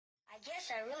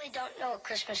guess I really don't know what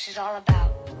Christmas is all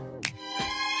about.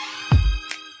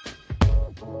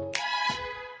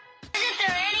 Isn't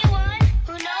there anyone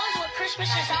who knows what Christmas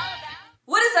is all about?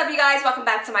 What is up, you guys? Welcome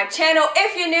back to my channel.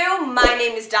 If you're new, my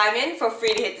name is Diamond. Feel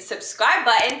free to hit the subscribe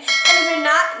button. And if you're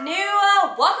not new,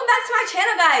 welcome back to my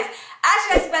channel, guys. As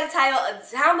you guys see by the title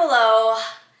down below,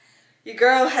 your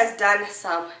girl has done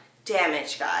some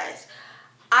damage, guys.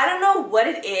 I don't know what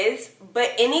it is,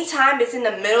 but anytime it's in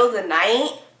the middle of the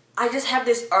night, I just have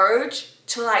this urge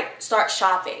to like start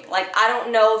shopping. Like, I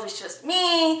don't know if it's just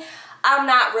me. I'm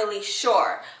not really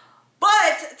sure.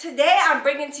 But today I'm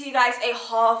bringing to you guys a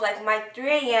haul of like my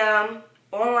 3 a.m.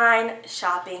 online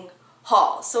shopping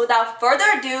haul. So without further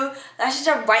ado, let's just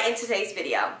jump right into today's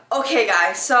video. Okay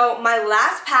guys, so my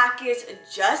last package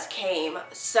just came.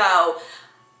 So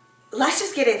let's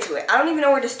just get into it. I don't even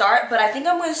know where to start, but I think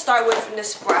I'm going to start with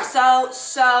Nespresso.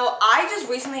 So I just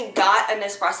recently got a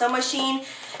Nespresso machine,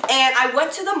 and I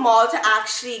went to the mall to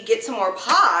actually get some more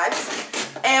pods.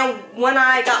 And when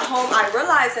I got home, I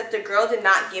realized that the girl did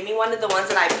not give me one of the ones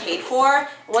that I paid for.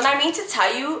 When I mean to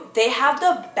tell you, they have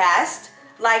the best,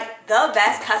 like the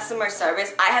best customer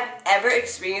service I have ever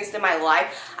experienced in my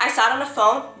life. I sat on the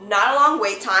phone, not a long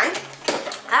wait time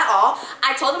at all.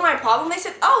 I told them my problem. They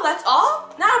said, oh, that's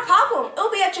all? Not a problem. It'll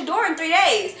be at your door in 3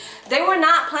 days. They were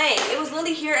not playing. It was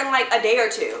literally here in like a day or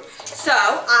two. So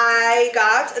I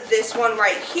got this one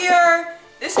right here.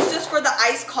 This is just for the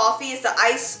iced coffee. It's the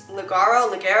iced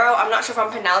Ligero. I'm not sure if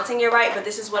I'm pronouncing it right, but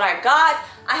this is what I got.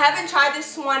 I haven't tried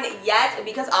this one yet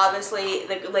because obviously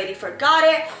the lady forgot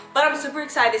it, but I'm super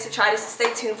excited to try this.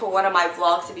 Stay tuned for one of my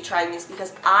vlogs to be trying this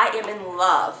because I am in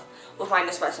love with my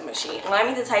Nespresso machine. And I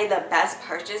mean to tell you, the best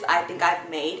purchase I think I've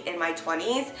made in my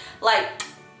 20s. Like,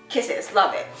 kisses,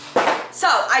 love it. So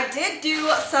I did do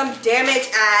some damage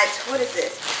at, what is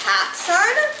this,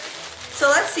 PacSun? So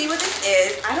let's see what this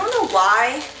is. I don't know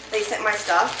why they sent my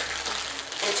stuff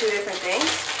in 2 different things.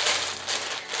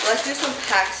 Let's do some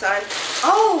PacSun.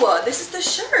 Oh, this is the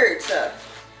shirt.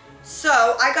 So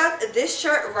I got this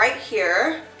shirt right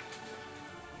here.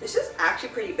 This is actually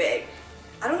pretty big.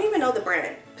 I don't even know the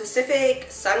brand. Pacific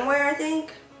Sunwear, I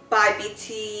think, by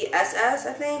BTSS,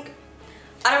 I think.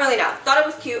 I don't really know. Thought it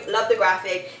was cute. Love the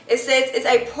graphic. It says it's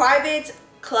a private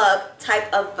club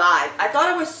type of vibe. I thought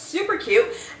it was super cute.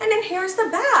 And then here's the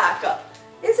back.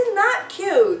 Isn't that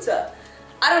cute?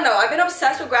 I don't know. I've been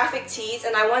obsessed with graphic tees,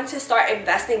 and I wanted to start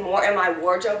investing more in my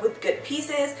wardrobe with good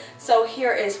pieces. So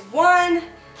here is one.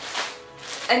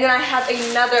 And then I have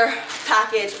another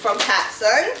package from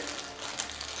PacSun.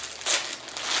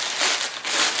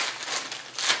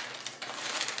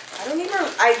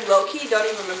 I low-key don't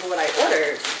even remember what I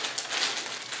ordered.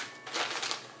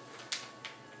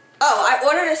 Oh, I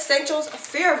ordered Essentials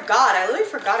Fear of God. I literally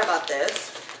forgot about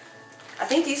this. I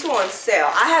think these were on sale.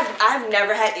 I have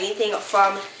never had anything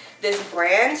from this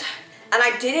brand, and I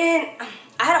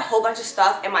had a whole bunch of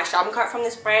stuff in my shopping cart from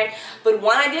this brand, but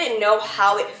one, I didn't know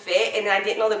how it fit, and I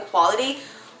didn't know the quality.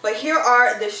 But here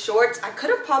are the shorts. I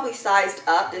could have probably sized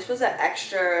up. This was an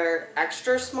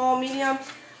extra small medium.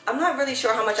 I'm not really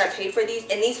sure how much I paid for these,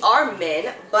 and these are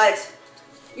men, but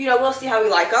you know, we'll see how we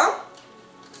like them.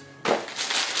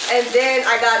 And then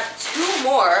I got 2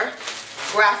 more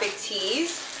graphic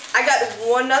tees. I got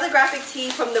another graphic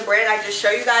tee from the brand I just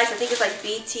showed you guys. I think it's like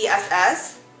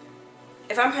BTSS.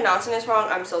 If I'm pronouncing this wrong,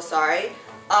 I'm so sorry.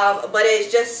 But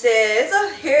it just says,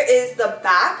 here is the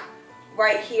back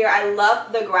right here. I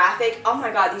love the graphic. Oh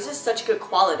my god, these are such good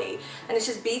quality. And it's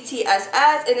just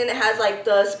BTSS, and then it has like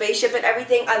the spaceship and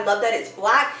everything. I love that it's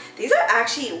black. These are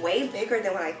actually way bigger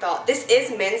than what I thought. This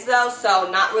is men's though, so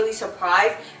not really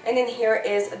surprised. And then here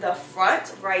is the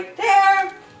front right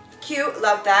there. Cute,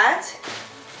 love that.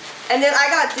 And then I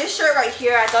got this shirt right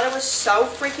here. I thought it was so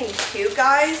freaking cute,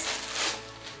 guys.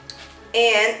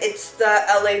 And it's the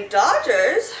LA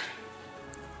Dodgers.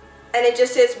 And it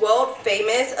just says world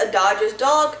famous, a Dodgers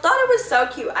dog. Thought it was so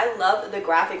cute. I love the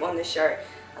graphic on this shirt.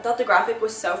 I thought the graphic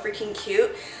was so freaking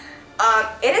cute.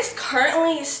 It is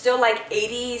currently still like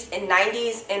 80s and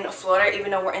 90s in Florida,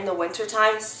 even though we're in the winter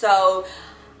time. So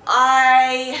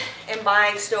I am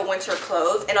buying still winter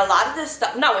clothes, and a lot of this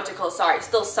stuff, not winter clothes, sorry,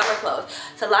 still summer clothes.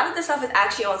 So a lot of this stuff is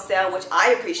actually on sale, which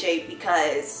I appreciate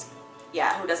because,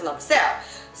 yeah, who doesn't love a sale?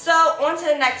 So on to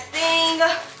the next thing.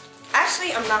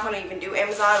 Actually, I'm not going to even do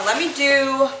Amazon. Let me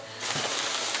do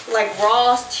like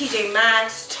Ross, TJ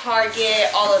Maxx,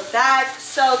 Target, all of that.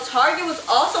 So Target was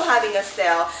also having a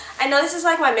sale. I know this is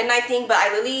like my midnight thing, but I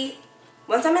literally,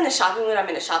 once I'm in the shopping mood, I'm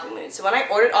in the shopping mood. So when I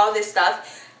ordered all this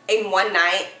stuff in one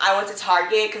night, I went to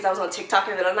Target because I was on TikTok in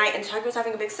the middle of the night, and Target was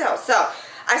having a big sale. So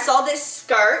I saw this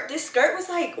skirt. This skirt was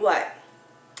like, what?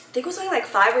 I think it was only like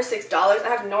 $5 or $6. I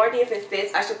have no idea if it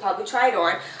fits. I should probably try it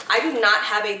on. I do not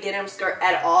have a denim skirt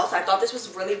at all, so I thought this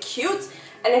was really cute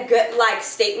and a good like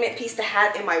statement piece to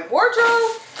have in my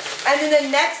wardrobe. And then the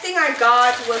next thing I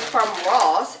got was from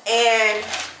Ross, and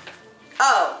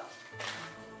oh,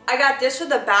 I got this for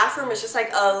the bathroom. It's just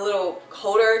like a little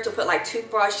holder to put like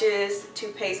toothbrushes,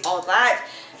 toothpaste, all that.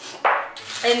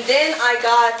 And then I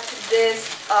got this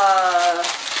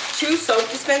 2 soap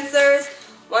dispensers.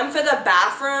 One for the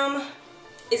bathroom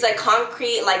is like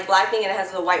concrete, like black thing, and it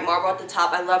has a white marble at the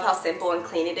top. I love how simple and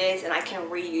clean it is, and I can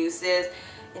reuse this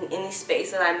in any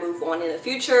space that I move on in the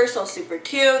future. So super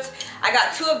cute. I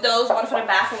got 2 of those, one for the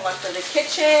bathroom, one for the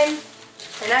kitchen,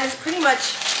 and that is pretty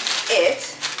much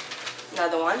it.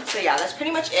 Another one. So yeah, that's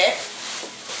pretty much it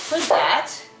for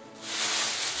that.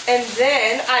 And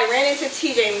then I ran into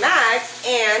TJ Maxx,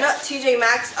 and TJ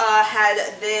Maxx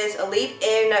had this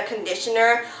leave-in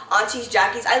conditioner, Auntie's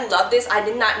Jackies. I love this. I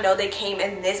did not know they came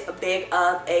in this big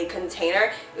of a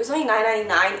container. It was only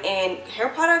 $9.99, and hair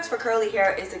products for curly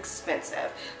hair is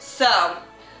expensive. So,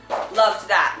 loved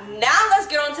that. Now let's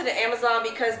get on to the Amazon,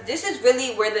 because this is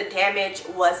really where the damage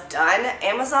was done.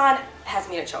 Amazon has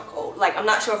me in a chokehold. Like, I'm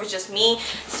not sure if it's just me,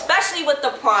 especially with the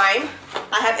Prime.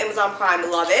 I have Amazon Prime,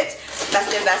 love it.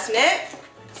 Best investment.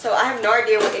 So I have no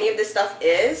idea what any of this stuff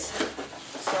is.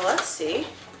 So let's see.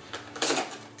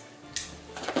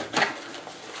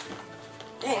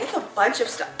 Dang, it's a bunch of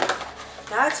stuff.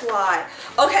 That's why.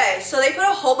 Okay, so they put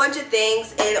a whole bunch of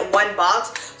things in one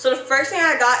box. So the first thing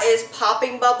I got is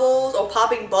popping bubbles or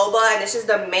popping boba, and this is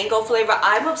the mango flavor.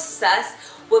 I'm obsessed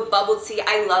with bubble tea.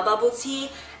 I love bubble tea,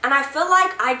 and I feel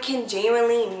like I can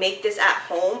genuinely make this at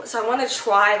home. So I want to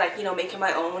try, like, you know, making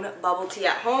my own bubble tea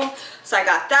at home. So I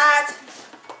got that.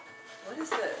 What is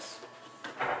this?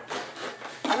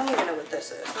 I don't even know what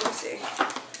this is. Let me see.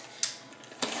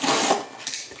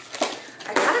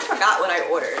 I kind of forgot what I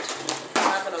ordered. I'm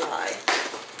not gonna lie.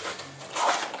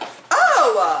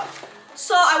 Oh!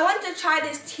 So I wanted to try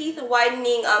this teeth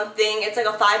whitening thing. It's like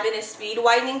a 5-minute speed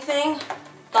whitening thing.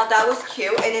 Thought that was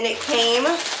cute. And then it came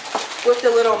with the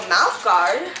little mouth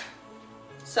guard.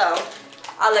 So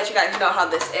I'll let you guys know how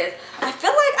this is. I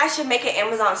feel like I should make an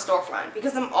Amazon storefront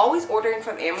because I'm always ordering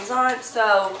from Amazon.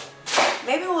 So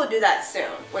maybe we'll do that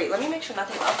soon. Wait, let me make sure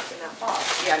nothing else is in that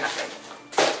box. Yeah, nothing.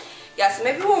 Yeah, so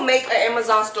maybe we'll make an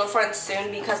Amazon storefront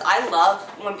soon, because I love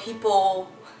when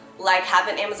people like have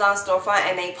an Amazon storefront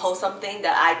and they post something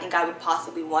that I think I would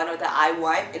possibly want or that I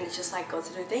want, and it's just like go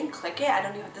to their thing, click it. I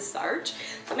don't even have to search.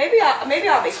 So maybe I'll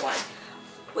make one.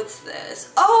 What's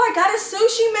this? Oh, I got a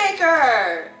sushi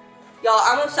maker. Y'all,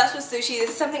 I'm obsessed with sushi.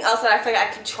 This is something else that I feel like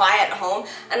I could try at home,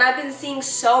 and I've been seeing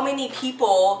so many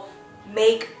people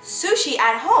make sushi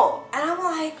at home, and I'm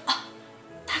like, oh,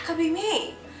 that could be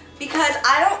me. Because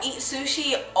I don't eat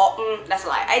sushi that's a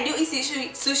lie. I do eat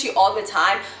sushi all the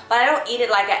time, but I don't eat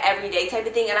it like an everyday type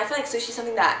of thing, and I feel like sushi is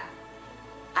something that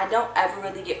I don't ever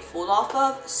really get full off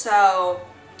of. So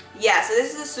yeah, so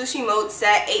this is a sushi mode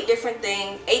set, 8 different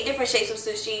things, 8 different shapes of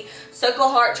sushi: circle,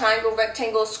 heart, triangle,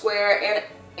 rectangle, square, and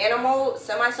animal,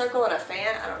 semicircle, and a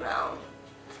fan. I don't know.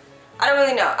 I don't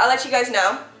really know. I'll let you guys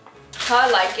know how I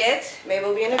like it. Maybe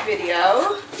it'll be in a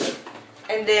video.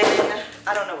 And then,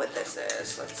 I don't know what this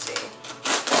is. Let's see.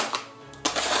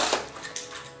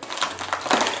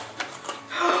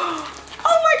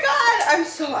 Oh my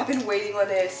god! I've been waiting on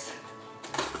this.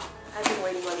 I've been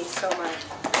waiting on these so much.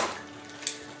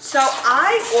 So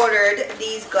I ordered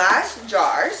these glass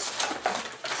jars.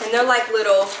 And they're like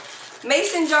little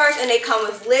mason jars, and they come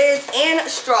with lids and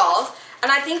straws.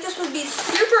 And I think this would be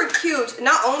super cute,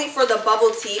 not only for the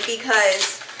bubble tea,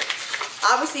 because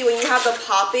obviously when you have the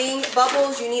popping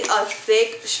bubbles, you need a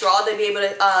thick straw to be able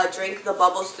to drink the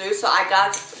bubbles through. So I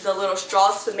got the little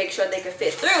straws to make sure they could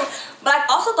fit through. But I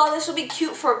also thought this would be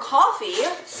cute for coffee.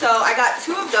 So I got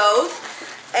 2 of those,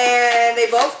 and they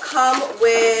both come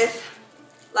with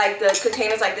like the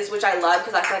containers like this, which I love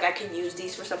because I feel like I can use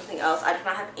these for something else. I do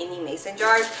not have any mason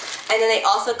jars. And then they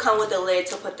also come with a lid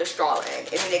to put the straw in,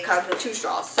 and then it comes with 2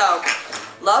 straws. So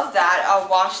love that. I'll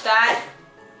wash that.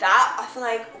 That I feel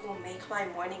like will make my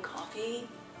morning coffee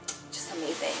just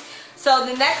amazing. So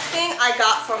the next thing I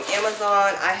got from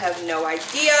Amazon, I have no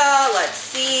idea. Let's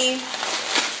see.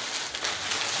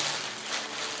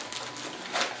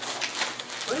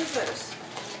 What is this?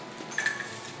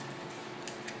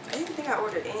 I didn't think I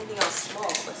ordered anything else small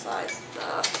besides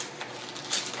the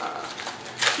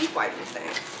teeth whitening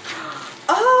thing.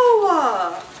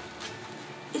 Oh!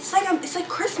 It's like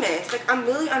Christmas. Like, I'm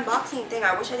really unboxing thing.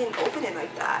 I wish I didn't open it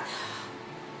like that.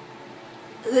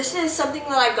 This is something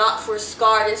that I got for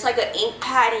Scar. It's like an ink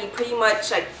pad, and you pretty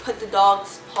much like put the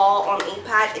dog's paw on the ink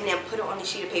pad and then put it on the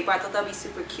sheet of paper. I thought that would be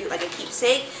super cute, like a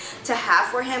keepsake to have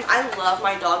for him. I love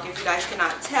my dog. If you guys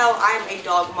cannot tell, I am a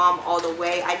dog mom all the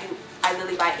way. I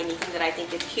literally buy anything that I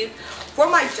think is cute for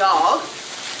my dog.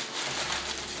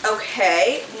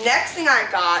 Okay, next thing I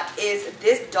got is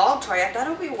this dog toy. I thought it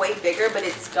would be way bigger, but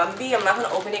it's Gumby. I'm not going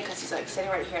to open it because he's like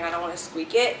sitting right here and I don't want to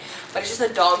squeak it. But it's just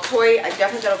a dog toy. I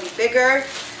definitely thought it would be bigger.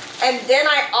 And then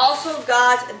I also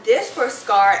got this for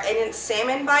Scar, and it's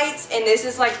salmon bites. And this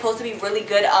is like supposed to be really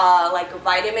good like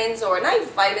vitamins, or not even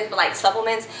vitamins, but like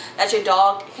supplements that your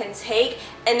dog can take.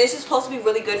 And this is supposed to be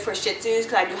really good for Shih Tzus,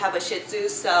 because I do have a Shih Tzu.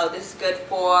 So this is good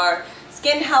for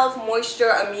skin health,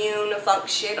 moisture, immune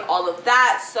function, all of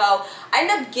that. So I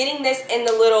ended up getting this in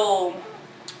the little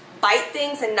bite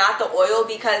things and not the oil,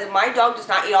 because my dog does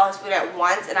not eat all his food at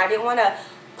once, and I didn't want to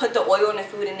put the oil in the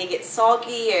food and it gets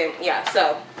soggy. And yeah,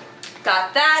 so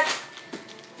got that.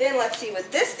 Then let's see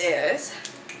what this is.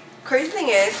 Crazy thing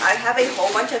is, I have a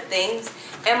whole bunch of things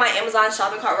in my Amazon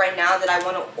shopping cart right now that I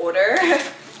want to order.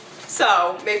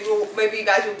 So maybe you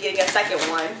guys will be getting a second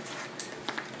one.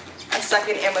 A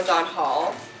second Amazon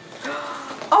haul.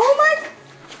 Oh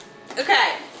my.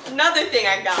 Okay, another thing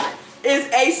I got is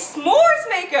a s'mores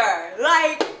maker.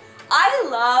 Like, I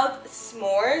love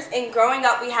s'mores, and growing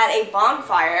up we had a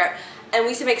bonfire and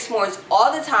we used to make s'mores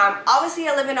all the time. Obviously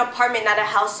I live in an apartment, not a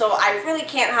house, so I really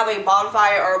can't have a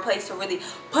bonfire or a place to really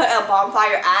put a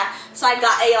bonfire at. So I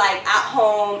got a like at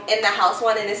home in the house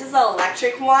one, and this is an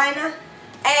electric one.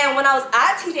 And when I was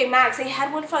at TJ Maxx, they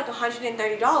had one for like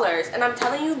 $130. And I'm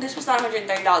telling you, this was not $130.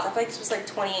 I feel like this was like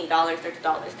 $28,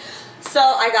 $30. So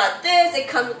I got this. It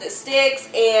comes with the sticks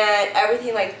and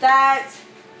everything like that.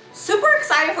 Super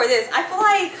excited for this. I feel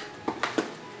like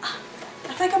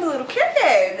I'm a little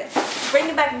kid.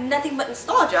 Bringing back nothing but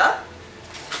nostalgia.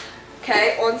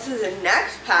 Okay, on to the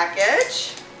next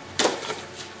package.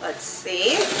 Let's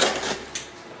see.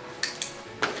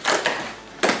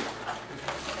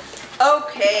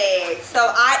 Okay,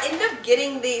 so I ended up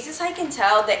getting these. This I can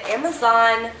tell, the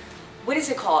Amazon, what is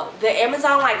it called? The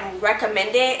Amazon like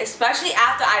recommended, especially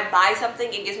after I buy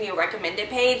something, it gives me a recommended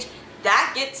page.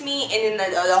 That gets me, and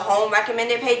then the home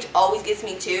recommended page always gets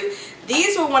me too.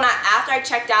 These were when after I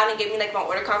checked out and gave me like my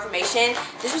order confirmation,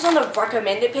 this was on the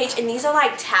recommended page, and these are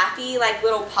like taffy, like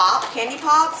little candy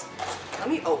pops. Let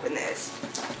me open this.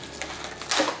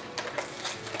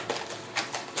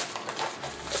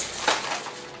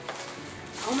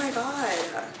 Oh my god.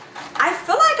 I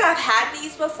feel like I've had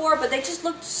these before, but they just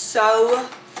looked so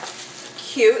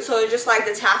cute. So they're just like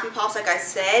the taffy pops, like I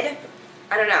said.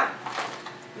 I don't know.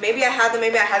 Maybe I have them,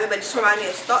 maybe I haven't, but it just reminds me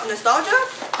of nostalgia.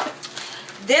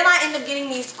 Then I end up getting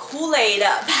these Kool-Aid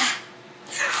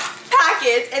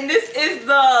packets, and this is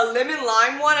the lemon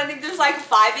lime one. I think there's like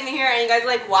 5 in here, and you guys are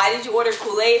like, why did you order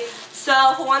Kool-Aid?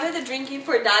 So for one of the Drinking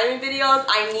for Diamond videos,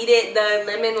 I needed the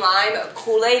lemon lime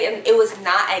Kool-Aid, and it was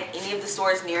not at any of the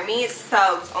stores near me, so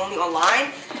it was only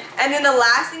online. And then the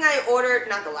last thing I ordered,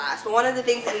 not the last, but one of the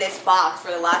things in this box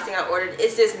for the last thing I ordered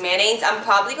is this mayonnaise. I'm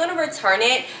probably going to return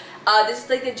it. This is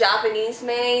like the Japanese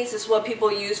mayonnaise. This is what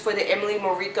people use for the Emily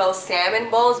Morrico salmon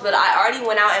bowls, but I already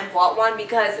went out and bought one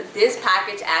because this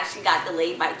package actually got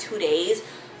delayed by 2 days.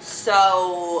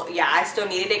 So yeah, I still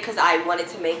needed it because I wanted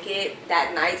to make it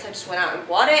that night, so I just went out and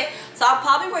bought it. So I'll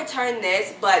probably return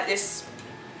this, but this,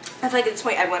 I feel like at this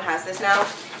point everyone has this now.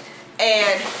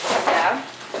 And yeah,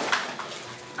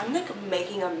 I'm like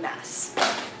making a mess.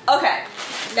 Okay,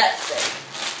 next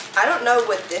thing. I don't know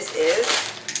what this is.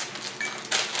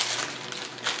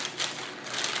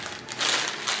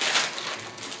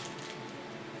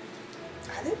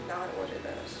 I did not order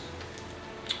this.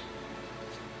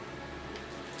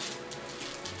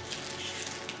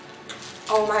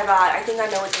 Oh my god, I think I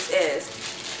know what this is.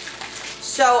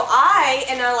 So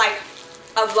in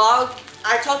a vlog,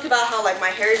 I talked about how like my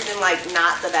hair has been like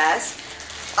not the best.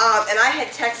 And I had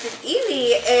texted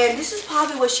Evie, and this is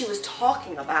probably what she was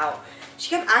talking about. She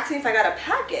kept asking if I got a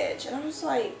package, and I was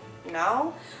like,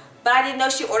 no. But I didn't know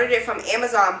she ordered it from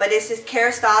Amazon. But it's this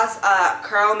Kerastase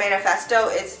Curl Manifesto.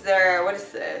 It's their, what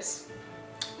is this?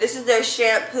 This is their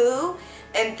shampoo,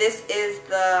 and this is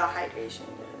the hydration.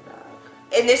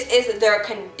 And this is their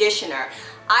conditioner.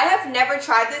 I have never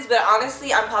tried this, but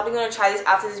honestly, I'm probably going to try this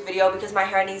after this video because my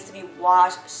hair needs to be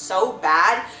washed so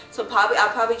bad. So I'll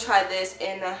probably try this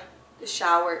in the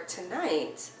shower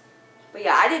tonight. But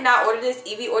yeah, I did not order this.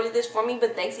 Evie ordered this for me,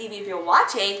 but thanks Evie if you're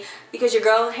watching, because your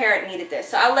girl hair needed this.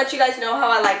 So I'll let you guys know how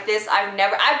I like this. I've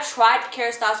tried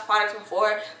Kerastase products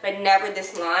before, but never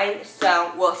this line.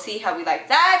 So we'll see how we like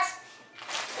that.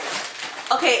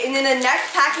 Okay, and then the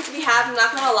next package we have, I'm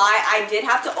not gonna lie, I did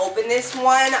have to open this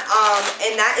one,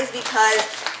 and that is because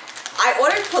I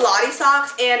ordered Pilates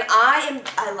socks, and I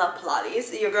love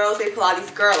Pilates. Your girls say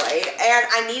Pilates girly, and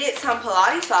I needed some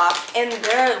Pilates socks, and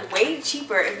they're way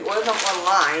cheaper if you order them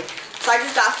online. So I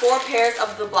just got 4 pairs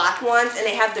of the black ones, and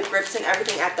they have the grips and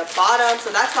everything at the bottom.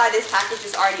 So that's why this package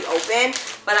is already open,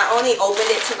 but I only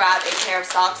opened it to grab a pair of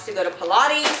socks to go to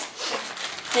Pilates,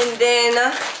 and then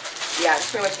yeah,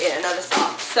 that's pretty much it, another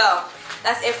sock. So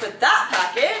that's it for that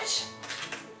package.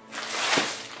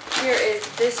 Here is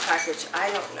this package. I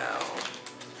don't know.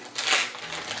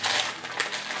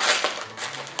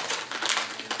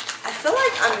 I feel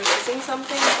like I'm missing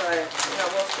something, but you know,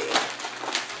 we'll see.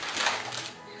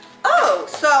 Oh,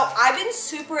 so I've been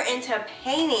super into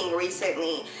painting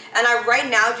recently, and I right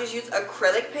now just use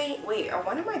acrylic paint. Wait, are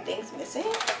one of my things missing?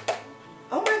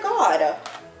 Oh my god.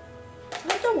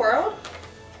 What the world?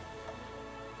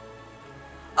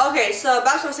 Okay, so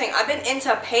back to what I was saying, I've been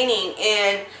into painting,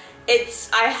 and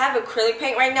I have acrylic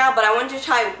paint right now, but I wanted to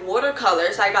try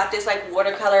watercolors. I got this like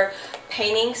watercolor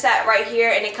painting set right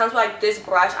here, and it comes with like this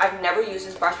brush. I've never used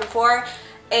this brush before,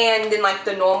 and then like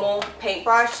the normal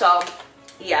paintbrush. So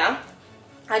yeah,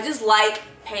 I just like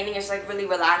painting. It's like really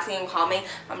relaxing and calming.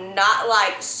 I'm not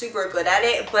like super good at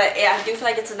it, but I do feel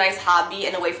like it's a nice hobby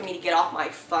and a way for me to get off my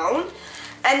phone.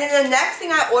 And then the next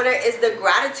thing I ordered is the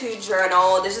gratitude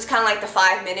journal. This is kind of like the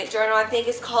 5-minute journal, I think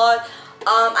it's called.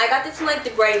 I got this in like the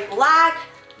gray black.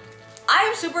 I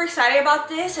am super excited about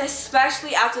this,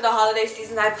 especially after the holiday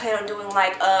season. I plan on doing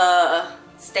like a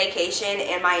staycation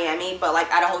in Miami, but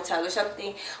like at a hotel or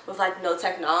something with like no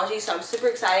technology. So I'm super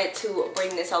excited to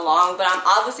bring this along, but I'm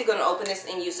obviously going to open this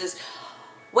and use this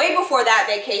way before that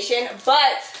vacation,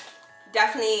 but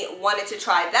definitely wanted to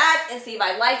try that and see if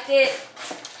I liked it.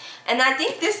 And I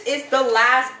think this is the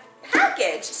last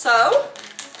package. So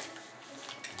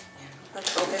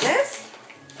let's open this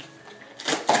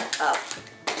up.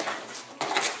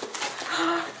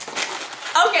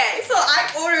 Okay, so I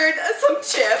ordered some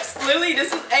chips. Literally,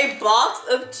 this is a box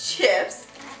of chips.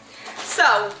 So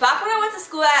back when I went to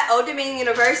school at Old Dominion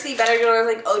University, better known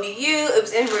as like ODU, it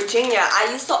was in Virginia.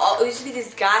 It used to be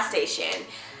this gas station.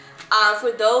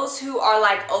 For those who are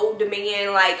like Old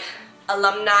Dominion like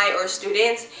alumni or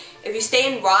students, if you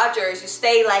stay in Rogers, you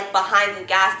stay like behind the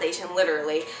gas station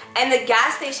literally, and the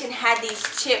gas station had these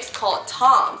chips called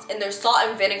Toms, and they're salt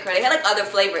and vinegar. They had like other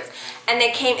flavors, and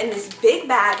they came in this big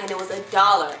bag, and it was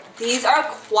 $1. These are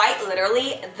quite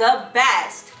literally the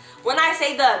best. When I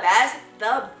say the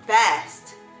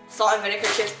best salt and vinegar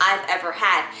chips I've ever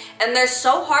had, and they're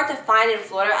so hard to find in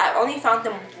Florida. I only found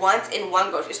them once in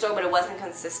one grocery store, but it wasn't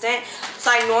consistent,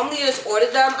 so I normally just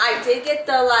ordered them. I did get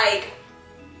the like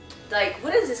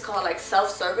what is this called, like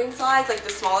self-serving size, like the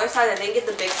smaller size. I didn't get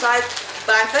the big size,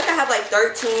 but I feel like I have like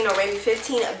 13 or maybe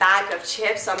 15 a bag of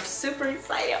chips, so I'm super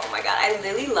excited. Oh my god, I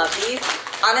really love these.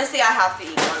 Honestly, I have to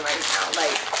eat one right now.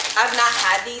 Like, I've not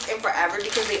had these in forever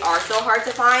because they are so hard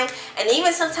to find, and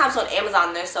even sometimes on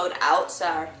Amazon they're sold out.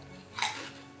 So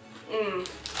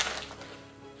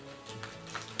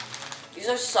these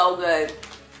are so good.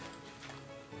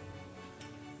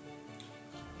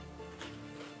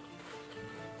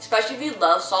 Especially if you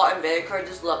love salt and vinegar.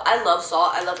 I love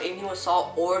salt. I love anything with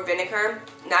salt or vinegar.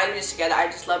 Not even just together. I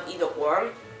just love either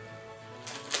or.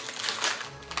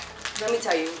 Let me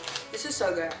tell you, this is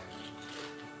so good.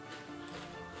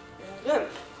 It's good.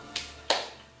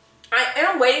 I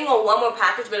am waiting on one more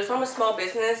package, but it's from a small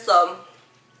business, so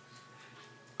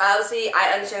obviously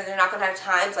I understand they're not gonna have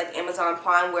times like Amazon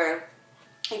Prime where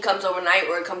it comes overnight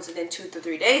or it comes within 2 to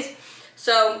 3 days.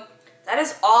 So that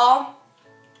is all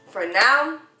for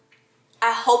now.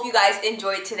 I hope you guys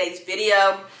enjoyed today's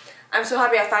video. I'm so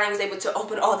happy I finally was able to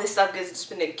open all this stuff because it's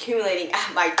just been accumulating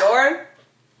at my door.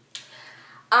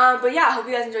 But yeah, I hope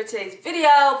you guys enjoyed today's video.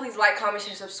 Please like, comment,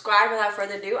 share, subscribe. Without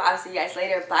further ado, I'll see you guys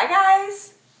later. Bye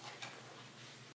guys!